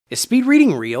Is speed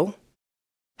reading real?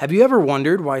 Have you ever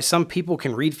wondered why some people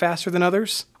can read faster than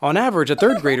others? On average, a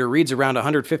third grader reads around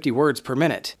 150 words per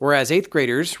minute, whereas eighth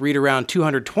graders read around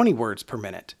 220 words per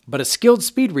minute. But a skilled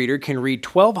speed reader can read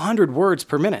 1,200 words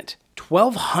per minute.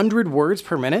 1,200 words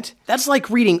per minute? That's like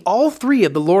reading all 3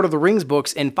 of the Lord of the Rings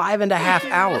books in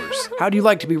 5.5 hours. How do you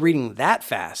like to be reading that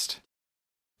fast?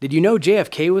 Did you know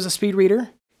JFK was a speed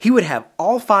reader? He would have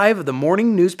all 5 of the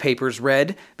morning newspapers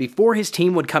read before his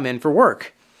team would come in for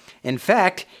work. In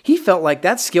fact, he felt like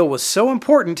that skill was so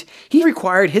important, he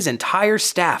required his entire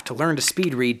staff to learn to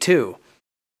speed read too.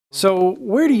 So,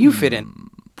 where do you fit in?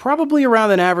 Probably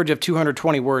around an average of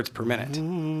 220 words per minute.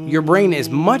 Your brain is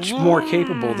much more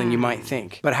capable than you might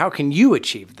think. But how can you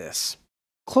achieve this?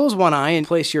 Close one eye and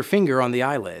place your finger on the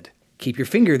eyelid. Keep your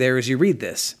finger there as you read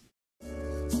this.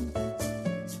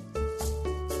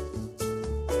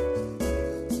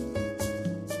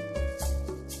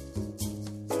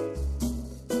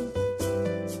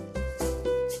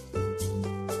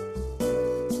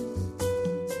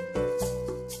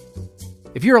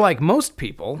 If you're like most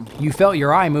people, you felt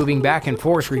your eye moving back and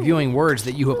forth reviewing words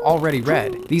that you have already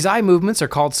read. These eye movements are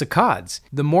called saccades.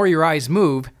 The more your eyes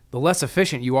move, the less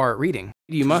efficient you are at reading.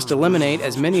 You must eliminate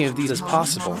as many of these as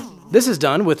possible. This is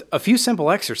done with a few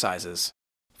simple exercises.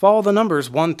 Follow the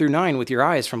numbers 1 through 9 with your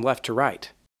eyes from left to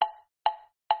right.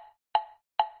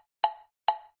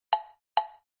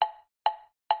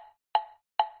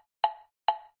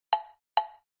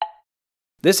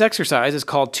 This exercise is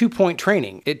called 2-point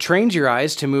training. It trains your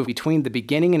eyes to move between the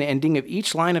beginning and ending of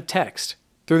each line of text.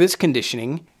 Through this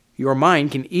conditioning, your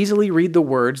mind can easily read the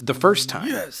words the first time.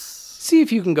 Yes! See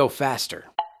if you can go faster.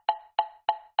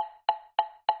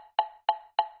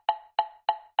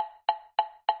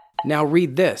 Now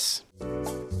read this.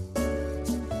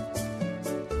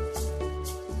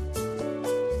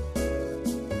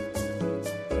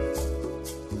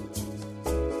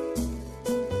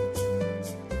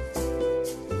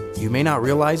 You may not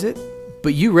realize it,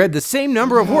 but you read the same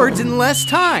number of words in less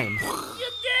time. You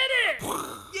did it!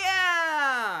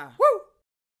 Yeah! Woo!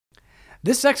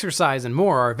 This exercise and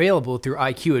more are available through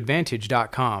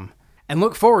IQadvantage.com. And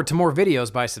look forward to more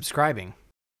videos by subscribing.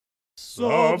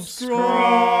 Subscribe!